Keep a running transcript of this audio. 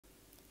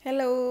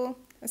Hello,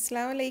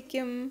 Assalamu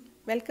alaikum.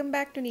 Welcome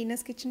back to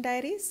Neena's Kitchen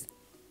Diaries.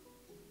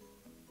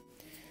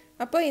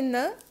 അപ്പോൾ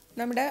ഇന്ന്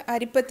നമ്മുടെ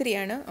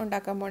അരിപ്പത്തിരിയാണ്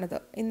ഉണ്ടാക്കാൻ പോണത്.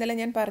 ഇന്നലെ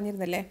ഞാൻ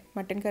പറഞ്ഞിരുന്നല്ലേ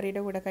മട്ടൻ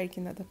കറിയുടെ കൂടെ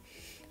കഴിക്കുന്നത്.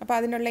 അപ്പോൾ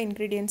അതിനുള്ള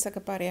ഇൻഗ്രീഡിയൻസ്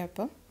ഒക്കെ പറയാം.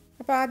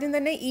 അപ്പോൾ ആദ്യം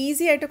തന്നെ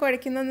ഈസി ആയിട്ട്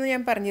കുഴയ്ക്കുന്നതെന്ന്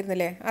ഞാൻ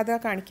പറഞ്ഞിരുന്നല്ലേ, അതാ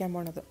കാണിക്കാൻ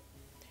പോണത്.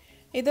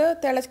 ഇത്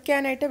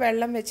തിളയ്ക്കാനായിട്ട്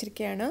വെള്ളം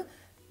വെച്ചിരിക്കുകയാണ്.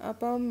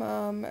 അപ്പം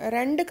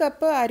 2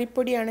 കപ്പ്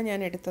അരിപ്പൊടിയാണ്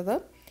ഞാൻ എടുത്തത്.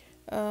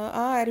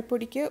 ആ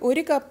അരിപ്പൊടിക്ക്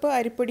 1 കപ്പ്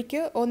അരിപ്പൊടിക്ക്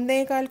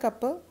 1.25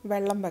 കപ്പ്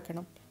വെള്ളം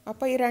വെക്കണം.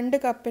 അപ്പോൾ ഈ 2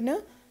 കപ്പിന്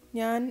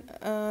ഞാൻ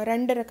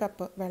 2.5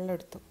 കപ്പ് വെള്ളം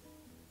എടുത്തു.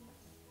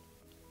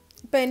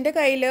 ഇപ്പം എൻ്റെ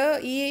കയ്യിൽ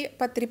ഈ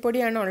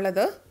പത്തിരിപ്പൊടിയാണ്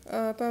ഉള്ളത്.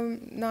 അപ്പം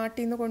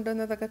നാട്ടിൽ നിന്ന്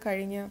കൊണ്ടുവന്നതൊക്കെ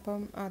കഴിഞ്ഞ്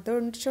അപ്പം അത്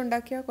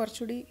ഒഴിച്ചുണ്ടാക്കിയാൽ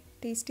കുറച്ചുകൂടി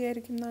ടേസ്റ്റി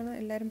ആയിരിക്കും എന്നാണ്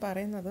എല്ലാവരും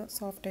പറയുന്നത്,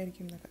 സോഫ്റ്റ്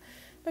ആയിരിക്കും എന്നൊക്കെ.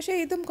 പക്ഷേ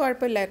ഇതും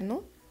കുഴപ്പമില്ലായിരുന്നു.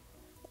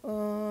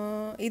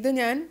 ഇത്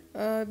ഞാൻ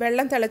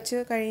വെള്ളം തിളച്ച്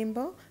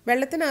കഴിയുമ്പോൾ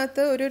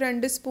വെള്ളത്തിനകത്ത് ഒരു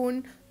 2 സ്പൂൺ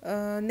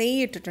നെയ്യ്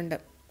ഇട്ടിട്ടുണ്ട്.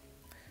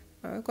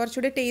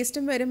 കുറച്ചുകൂടി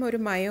ടേസ്റ്റും വരും, ഒരു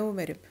മയവും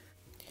വരും.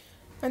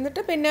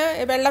 എന്നിട്ട് പിന്നെ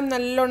വെള്ളം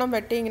നല്ലോണം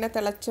വെട്ടി ഇങ്ങനെ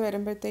തിളച്ച്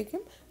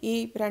വരുമ്പോഴത്തേക്കും ഈ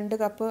 2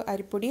 കപ്പ്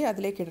അരിപ്പൊടി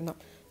അതിലേക്ക് ഇടണം.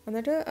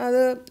 എന്നിട്ട്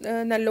അത്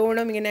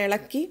നല്ലോണം ഇങ്ങനെ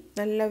ഇളക്കി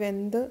നല്ല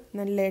വെന്ത്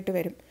നല്ലതായിട്ട്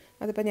വരും.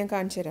 അതിപ്പോൾ ഞാൻ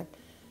കാണിച്ചു തരാം.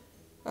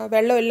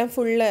 വെള്ളമെല്ലാം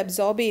ഫുള്ള്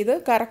അബ്സോർബ് ചെയ്ത്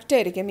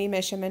കറക്റ്റായിരിക്കും. ഈ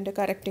മെഷർമെൻറ്റ്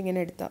കറക്റ്റ്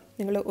ഇങ്ങനെ എടുത്താൽ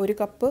നിങ്ങൾ 1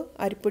 കപ്പ്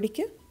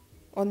അരിപ്പൊടിക്ക്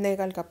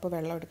 1.25 കപ്പ്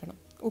വെള്ളം എടുക്കണം.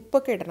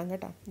 ഉപ്പൊക്കെ ഇടണം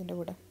കേട്ടോ ഇതിൻ്റെ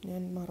കൂടെ,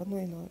 ഞാൻ മറന്നു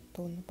എന്ന്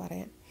തോന്നുന്നു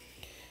പറയാൻ.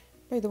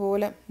 അപ്പോൾ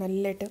ഇതുപോലെ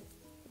നല്ലതായിട്ട്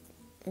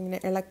ഇങ്ങനെ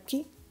ഇളക്കി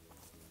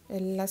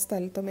എല്ലാ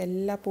സ്ഥലത്തും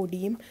എല്ലാ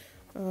പൊടിയും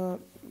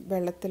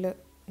വെള്ളത്തിൽ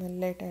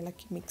നല്ലതായിട്ട്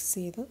ഇളക്കി മിക്സ്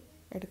ചെയ്ത്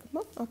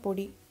എടുക്കുമ്പോൾ ആ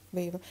പൊടി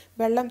വേവും.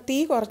 വെള്ളം തീ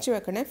കുറച്ച്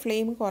വെക്കണേ,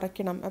 ഫ്ലെയിം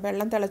കുറയ്ക്കണം.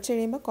 വെള്ളം തിളച്ച്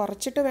കഴിയുമ്പോൾ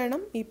കുറച്ചിട്ട്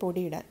വേണം ഈ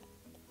പൊടി ഇടാൻ.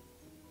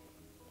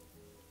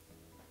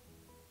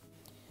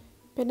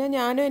 പിന്നെ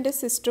ഞാനും എൻ്റെ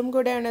സിസ്റ്ററും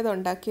കൂടെയാണ് ഇത്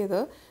ഉണ്ടാക്കിയത്.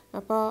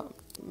 അപ്പോൾ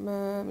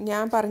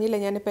ഞാൻ പറഞ്ഞില്ല,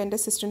 ഞാനിപ്പോൾ എൻ്റെ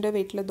സിസ്റ്ററിൻ്റെ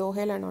വീട്ടിൽ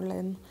ദോഹയിലാണ്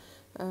ഉള്ളതെന്ന്.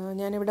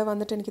 ഞാനിവിടെ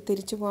വന്നിട്ട് എനിക്ക്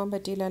തിരിച്ചു പോകാൻ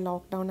പറ്റിയില്ല,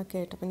 ലോക്ക്ഡൗണൊക്കെ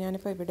ആയിട്ട്. അപ്പോൾ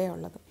ഞാനിപ്പോൾ ഇവിടെയാണ്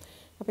ഉള്ളത്.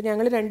 അപ്പോൾ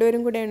ഞങ്ങൾ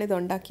രണ്ടുപേരും കൂടെയാണ് ഇത്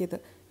ഉണ്ടാക്കിയത്.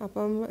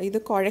 അപ്പം ഇത്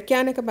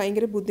കുഴയ്ക്കാനൊക്കെ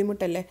ഭയങ്കര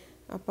ബുദ്ധിമുട്ടല്ലേ.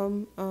 അപ്പം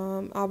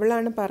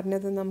അവളാണ്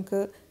പറഞ്ഞത്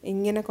നമുക്ക്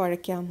ഇങ്ങനെ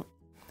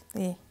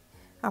കുഴയ്ക്കാമെന്ന്.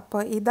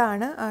 അപ്പോൾ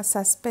ഇതാണ് ആ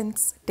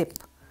സസ്പെൻസ്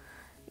ടിപ്പ്.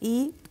 ഈ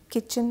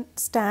കിച്ചൺ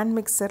സ്റ്റാൻഡ്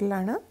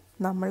മിക്സറിലാണ്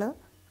നമ്മൾ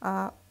ആ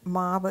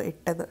മാവ്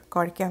ഇട്ടത്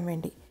കുഴയ്ക്കാൻ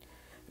വേണ്ടി.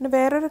 പിന്നെ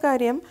വേറൊരു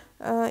കാര്യം,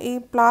 ഈ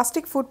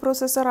പ്ലാസ്റ്റിക് ഫുഡ്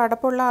പ്രോസസ്സർ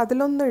അടപ്പുള്ള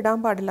അതിലൊന്നും ഇടാൻ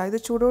പാടില്ല. ഇത്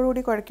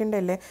ചൂടോടുകൂടി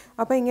കുഴക്കേണ്ടതല്ലേ.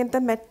 അപ്പോൾ ഇങ്ങനത്തെ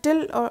മെറ്റൽ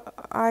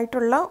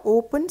ആയിട്ടുള്ള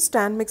ഓപ്പൺ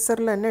സ്റ്റാൻഡ്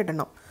മിക്സറിൽ തന്നെ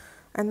ഇടണം,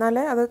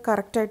 എന്നാലേ അത്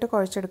കറക്റ്റായിട്ട്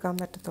കുഴച്ചെടുക്കാൻ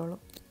പറ്റത്തുള്ളൂ.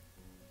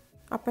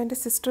 അപ്പോൾ എൻ്റെ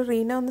സിസ്റ്റർ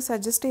റീന ഒന്ന്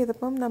സജസ്റ്റ്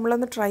ചെയ്തപ്പം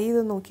നമ്മളൊന്ന് ട്രൈ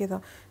ചെയ്ത്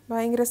നോക്കിയതാണ്.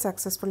 ഭയങ്കര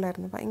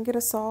സക്സസ്ഫുള്ളായിരുന്നു. ഭയങ്കര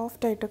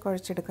സോഫ്റ്റായിട്ട്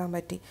കുഴച്ചെടുക്കാൻ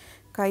പറ്റി.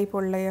 കൈ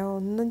പൊള്ളയോ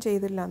ഒന്നും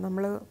ചെയ്തില്ല.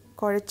 നമ്മൾ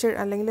കുഴച്ച്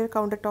അല്ലെങ്കിൽ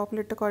കൗണ്ടർ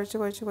ടോപ്പിലിട്ട്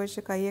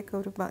കുഴച്ച് കൈയൊക്കെ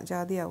ഒരു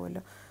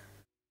ജാതിയാവുമല്ലോ.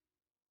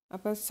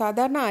 അപ്പോൾ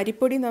സാധാരണ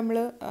അരിപ്പൊടി നമ്മൾ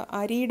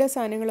അരിയുടെ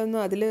സാധനങ്ങളൊന്നും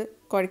അതിൽ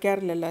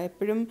കുഴയ്ക്കാറില്ലല്ലോ.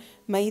 എപ്പോഴും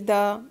മൈദ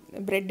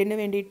ബ്രെഡിന്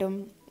വേണ്ടിയിട്ടും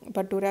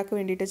പട്ടൂരാക്ക്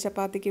വേണ്ടിയിട്ട്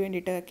ചപ്പാത്തിക്ക്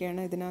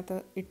വേണ്ടിയിട്ടൊക്കെയാണ് ഇതിനകത്ത്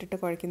ഇട്ടിട്ട്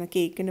കുഴയ്ക്കുന്നത്,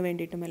 കേക്കിന്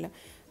വേണ്ടിയിട്ടുമല്ല.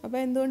 അപ്പോൾ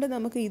എന്തുകൊണ്ട്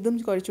നമുക്ക് ഇതും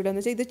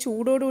കുഴച്ചുവിടാന്ന് വെച്ചാൽ ഇത്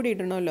ചൂടോടുകൂടി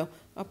ഇടണമല്ലോ.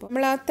 അപ്പോൾ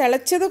നമ്മൾ ആ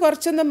തിളച്ചത്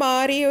കുറച്ചൊന്ന്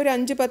മാറി ഒരു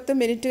 5-10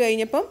 മിനിറ്റ്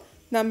കഴിഞ്ഞപ്പം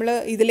നമ്മൾ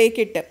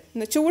ഇതിലേക്കിട്ട്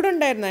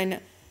ചൂടുണ്ടായിരുന്നു അതിന്.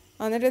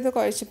 എന്നിട്ട് ഇത്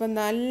കുഴച്ചപ്പോൾ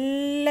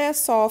നല്ല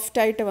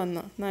സോഫ്റ്റായിട്ട്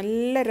വന്നു,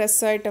 നല്ല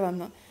രസമായിട്ട്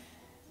വന്നു.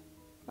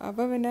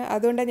 അപ്പോൾ പിന്നെ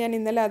അതുകൊണ്ടാണ് ഞാൻ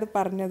ഇന്നലെ അത്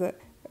പറഞ്ഞത്,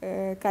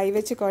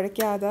 കൈവച്ച്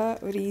കുഴയ്ക്കാതെ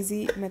ഒരു ഈസി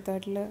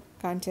മെത്തേഡിൽ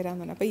കാണിച്ചു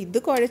തരാമെന്ന് പറഞ്ഞു. അപ്പോൾ ഇത്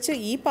കുഴച്ച്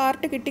ഈ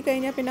പാർട്ട്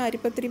കിട്ടിക്കഴിഞ്ഞാൽ പിന്നെ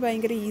അരിപ്പത്തിരി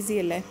ഭയങ്കര ഈസി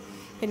അല്ലേ.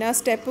 പിന്നെ ആ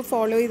സ്റ്റെപ്പ്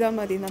ഫോളോ ചെയ്താൽ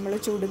മതി നമ്മൾ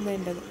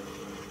ചുടുന്നതിൻ്റെത്.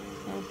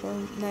 അപ്പോൾ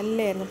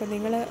നല്ലതായിരുന്നു. അപ്പോൾ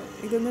നിങ്ങൾ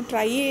ഇതൊന്നും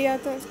ട്രൈ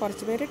ചെയ്യാത്ത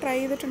കുറച്ച് പേര് ട്രൈ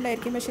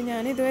ചെയ്തിട്ടുണ്ടായിരിക്കും. പക്ഷേ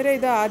ഞാൻ ഇതുവരെ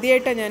ഇത്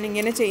ആദ്യമായിട്ടാണ് ഞാൻ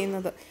ഇങ്ങനെ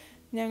ചെയ്യുന്നത്.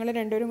 ഞങ്ങൾ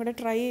രണ്ടുപേരും കൂടെ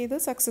ട്രൈ ചെയ്ത്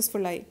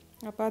സക്സസ്ഫുള്ളായി.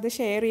 അപ്പോൾ അത്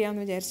ഷെയർ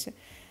ചെയ്യാമെന്ന് വിചാരിച്ച്.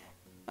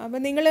 അപ്പോൾ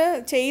നിങ്ങൾ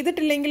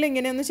ചെയ്തിട്ടില്ലെങ്കിൽ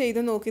ഇങ്ങനെയൊന്ന് ചെയ്ത്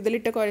നോക്കി,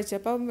 ഇതിലിട്ട് കുഴച്ച്.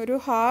 അപ്പം ഒരു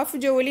ഹാഫ്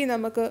ജോലി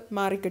നമുക്ക്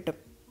മാറിക്കിട്ടും.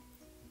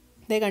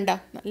 ഇതേ കണ്ട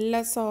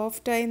നല്ല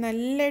സോഫ്റ്റായി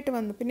നല്ലതായിട്ട്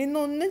വന്നു. പിന്നെ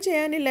ഇന്നൊന്നും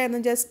ചെയ്യാനില്ലായിരുന്നു,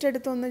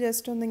 ജസ്റ്റ്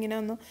ഒന്ന് ഇങ്ങനെ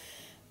ഒന്ന്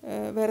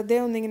വെറുതെ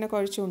ഒന്നിങ്ങനെ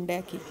കുഴച്ച്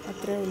ഉണ്ടാക്കി,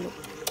 അത്രേ ഉള്ളൂ.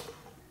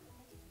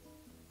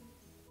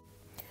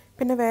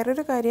 പിന്നെ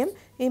വേറൊരു കാര്യം,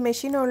 ഈ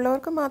മെഷീൻ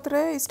ഉള്ളവർക്ക്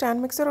മാത്രമേ, ഈ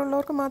സ്റ്റാൻഡ് മിക്സർ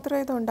ഉള്ളവർക്ക്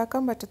മാത്രമേ ഇത്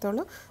ഉണ്ടാക്കാൻ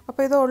പറ്റത്തുള്ളൂ.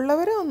 അപ്പോൾ ഇത്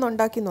ഉള്ളവർ ഒന്ന്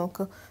ഉണ്ടാക്കി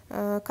നോക്ക്,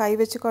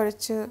 കൈവച്ച്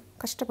കുഴച്ച്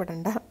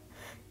കഷ്ടപ്പെടണ്ട,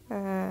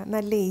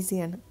 നല്ല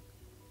ഈസിയാണ്.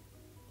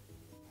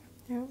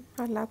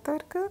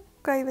 അല്ലാത്തവർക്ക്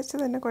കൈവച്ച്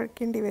തന്നെ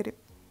കുഴക്കേണ്ടി വരും.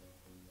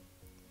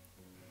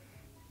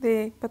 ഇതേ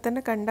ഇപ്പം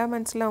തന്നെ കണ്ടാൽ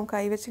മനസ്സിലാവും,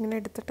 കൈവച്ച് ഇങ്ങനെ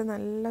എടുത്തിട്ട്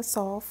നല്ല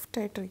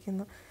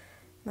സോഫ്റ്റായിട്ടിരിക്കുന്നു.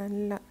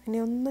 ഇനി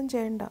ഒന്നും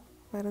ചെയ്യണ്ട,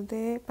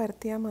 വെറുതെ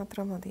പരത്തിയാൽ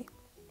മാത്രം മതി.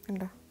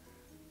 കണ്ടോ,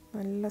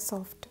 നല്ല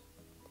സോഫ്റ്റ്.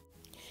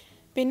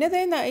 പിന്നെ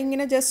അതേ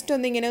ഇങ്ങനെ ജസ്റ്റ്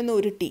ഇങ്ങനെ ഒന്ന്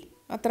ഉരുട്ടി,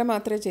 അത്ര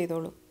മാത്രമേ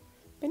ചെയ്തോളൂ.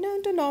 പിന്നെ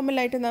എന്നിട്ട്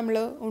നോർമലായിട്ട് നമ്മൾ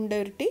ഉണ്ട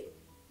ഉരുട്ടി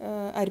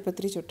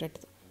അരിപ്പത്തിരി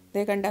ചുട്ടെടുത്തു.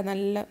 ഇതേ കണ്ട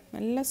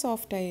നല്ല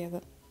സോഫ്റ്റായി. അത്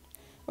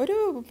ഒരു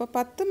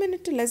 10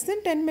 മിനിറ്റ്, ലെസ് ദാൻ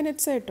 10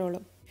 മിനിറ്റ്സ് ആയിട്ടുള്ളൂ.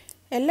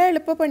 എല്ലാം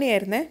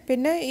എളുപ്പപ്പണിയായിരുന്നേ.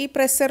 പിന്നെ ഈ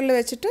പ്രസ്സറിൽ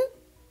വെച്ചിട്ട്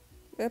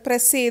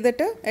പ്രസ്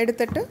ചെയ്തിട്ട്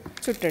എടുത്തിട്ട്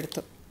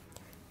ചുട്ടെടുത്തു.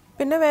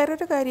 പിന്നെ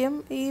വേറൊരു കാര്യം,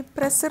 ഈ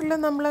പ്രസ്സറിൽ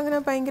നമ്മളങ്ങനെ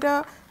ഭയങ്കര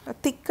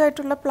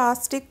തിക്കായിട്ടുള്ള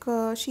പ്ലാസ്റ്റിക്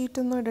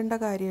ഷീറ്റൊന്നും ഇടേണ്ട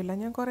കാര്യമില്ല.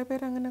 ഞാൻ കുറേ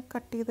പേര് അങ്ങനെ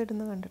കട്ട്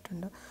ചെയ്തിടുന്നത്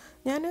കണ്ടിട്ടുണ്ട്.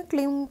 ഞാൻ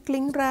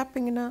ക്ലിങ് റാപ്പ്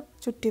ഇങ്ങനെ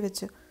ചുറ്റി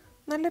വെച്ച്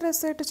നല്ല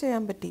രസമായിട്ട്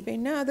ചെയ്യാൻ പറ്റി.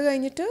 പിന്നെ അത്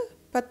കഴിഞ്ഞിട്ട്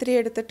പത്തിരി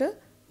എടുത്തിട്ട്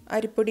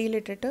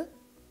അരിപ്പൊടിയിലിട്ടിട്ട്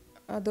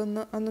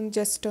അതൊന്ന്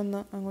ജസ്റ്റ് ഒന്ന്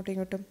അങ്ങോട്ടും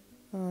ഇങ്ങോട്ടും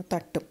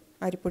തട്ടും,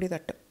 അരിപ്പൊടി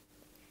തട്ടും.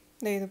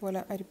 ഇതുപോലെ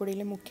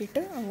അരിപ്പൊടിയിൽ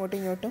മുക്കിയിട്ട് അങ്ങോട്ടും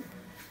ഇങ്ങോട്ടും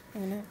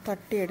അങ്ങനെ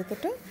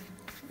തട്ടിയെടുത്തിട്ട്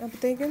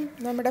അപ്പോഴത്തേക്കും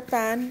നമ്മുടെ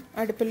പാൻ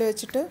അടുപ്പിൽ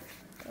വെച്ചിട്ട്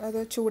അത്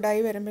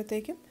ചൂടായി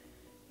വരുമ്പോഴത്തേക്കും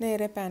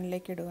നേരെ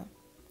പാനിലേക്ക് ഇടുക.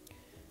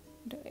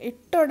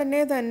 ഇട്ട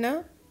ഉടനെ തന്നെ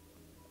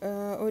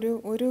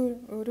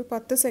ഒരു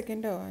 10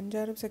 സെക്കൻഡോ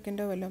 5-6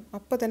 സെക്കൻഡോ വല്ലതും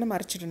അപ്പോൾ തന്നെ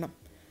മറിച്ചിടണം.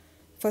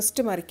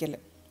 First മറിക്കൽ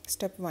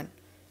step 1.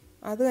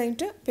 അത്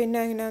കഴിഞ്ഞിട്ട് പിന്നെ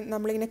ഇങ്ങനെ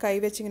നമ്മളിങ്ങനെ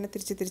കൈവച്ച് ഇങ്ങനെ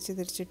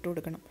തിരിച്ചിട്ട്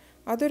കൊടുക്കണം.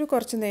 അതൊരു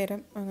കുറച്ച്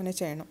നേരം അങ്ങനെ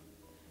ചെയ്യണം.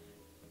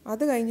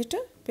 അത് കഴിഞ്ഞിട്ട്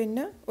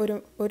പിന്നെ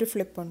ഒരു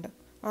ഫ്ലിപ്പുണ്ട്,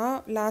 ആ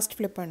ലാസ്റ്റ്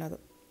ഫ്ലിപ്പാണത്.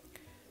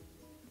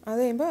 അത്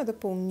കഴിയുമ്പോൾ അത്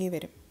പൊങ്ങി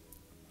വരും.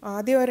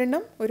 ആദ്യം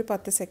ഒരെണ്ണം ഒരു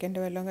 10 സെക്കൻഡ്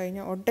വല്ലതും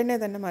കഴിഞ്ഞാൽ ഉടനെ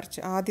തന്നെ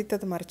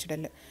ആദ്യത്തത്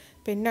മറിച്ചിടല്.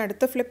 പിന്നെ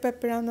അടുത്ത ഫ്ലിപ്പ്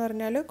എപ്പോഴാണെന്ന്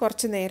പറഞ്ഞാൽ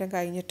കുറച്ച് നേരം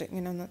കഴിഞ്ഞിട്ട്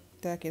ഇങ്ങനെ ഒന്ന്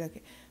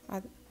ഇതാക്കി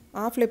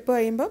ആ ഫ്ലിപ്പ്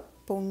കഴിയുമ്പോൾ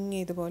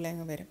പൊങ്ങി ഇതുപോലെ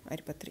അങ്ങ് വരും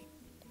അരിപ്പത്തിരി.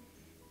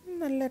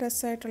 നല്ല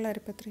രസമായിട്ടുള്ള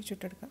അരിപ്പത്തിരി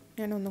ചുട്ടെടുക്കാം.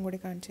 ഞാൻ ഒന്നും കൂടി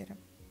കാണിച്ചു തരാം.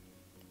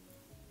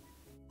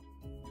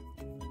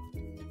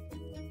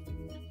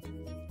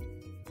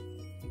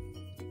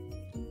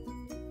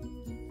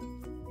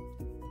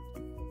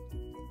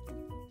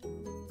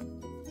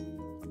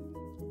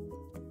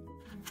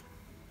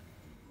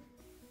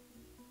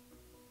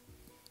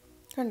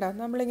 കണ്ടോ,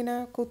 നമ്മളിങ്ങനെ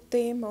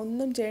കുത്തുകയും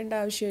ഒന്നും ചെയ്യേണ്ട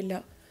ആവശ്യമില്ല.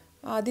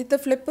 ആദ്യത്തെ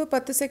ഫ്ലിപ്പ്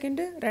 10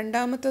 സെക്കൻഡ്,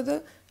 രണ്ടാമത്തത്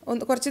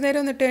കുറച്ച് നേരം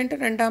ഒന്ന് ഇട്ട് കഴിഞ്ഞിട്ട്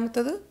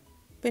രണ്ടാമത്തത്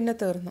പിന്നെ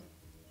തീർന്നു.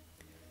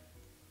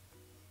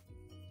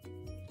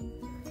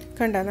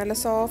 കണ്ടോ, നല്ല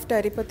സോഫ്റ്റ്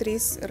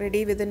അരിപ്പത്തിരീസ്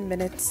റെഡി വിതിൻ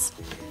മിനിറ്റ്സ്.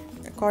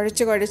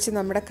 കുഴച്ച്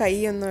നമ്മുടെ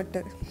കൈയൊന്നും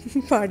ഇട്ട്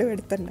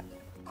പാടുപെടുത്തണ്ട.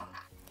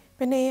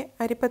 പിന്നെ ഈ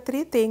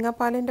അരിപ്പത്തിരി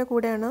തേങ്ങാപ്പാലിൻ്റെ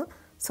കൂടെയാണ്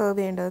സെർവ്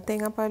ചെയ്യേണ്ടത്.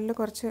 തേങ്ങാപ്പാലിൽ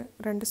കുറച്ച്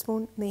 2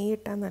 സ്പൂൺ നെയ്യ്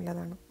ഇട്ടാൽ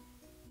നല്ലതാണ്.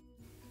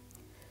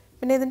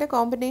 പിന്നെ ഇതിൻ്റെ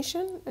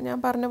കോമ്പിനേഷൻ ഞാൻ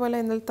പറഞ്ഞ പോലെ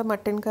ഇന്നലത്തെ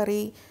മട്ടൻ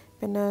കറി,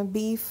 പിന്നെ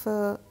ബീഫ്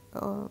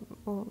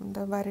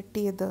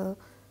വരട്ടിയത്,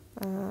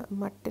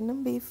 മട്ടനും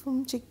ബീഫും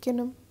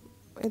ചിക്കനും,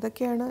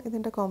 ഇതൊക്കെയാണ്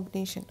ഇതിൻ്റെ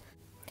കോമ്പിനേഷൻ.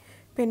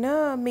 പിന്നെ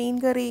മീൻ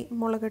കറി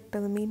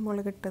മീൻ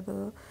മുളകിട്ടത്,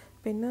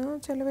 പിന്നെ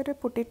ചിലവർ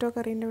പൊട്ടിറ്റോ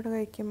കറീൻ്റെ കൂടെ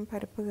കഴിക്കും,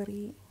 പരിപ്പ് കറി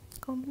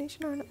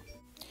കോമ്പിനേഷനാണ്.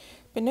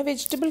 പിന്നെ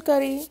വെജിറ്റബിൾ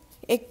കറി,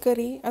 എഗ്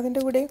കറി അതിൻ്റെ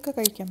കൂടെയൊക്കെ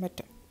കഴിക്കാൻ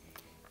പറ്റും.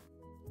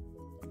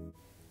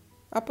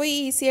 അപ്പോൾ ഈ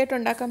ഈസി ആയിട്ട്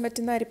ഉണ്ടാക്കാൻ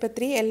പറ്റുന്ന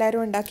അരിപ്പത്തിരി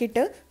എല്ലാവരും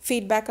ഉണ്ടാക്കിയിട്ട്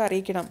ഫീഡ്ബാക്ക്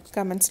അറിയിക്കണം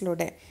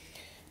കമൻസിലൂടെ.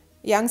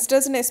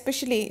 യങ്സ്റ്റേഴ്സിന്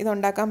എസ്പെഷ്യലി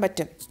ഇതുണ്ടാക്കാൻ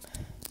പറ്റും,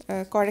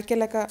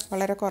 കുഴക്കലൊക്കെ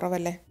വളരെ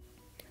കുറവല്ലേ.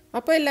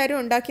 അപ്പോൾ എല്ലാവരും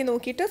ഉണ്ടാക്കി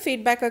നോക്കിയിട്ട്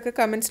ഫീഡ്ബാക്കൊക്കെ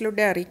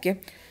കമൻസിലൂടെ അറിയിക്കും.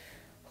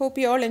 Hope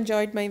you all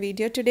enjoyed my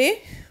video today.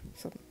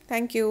 So,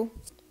 thank you.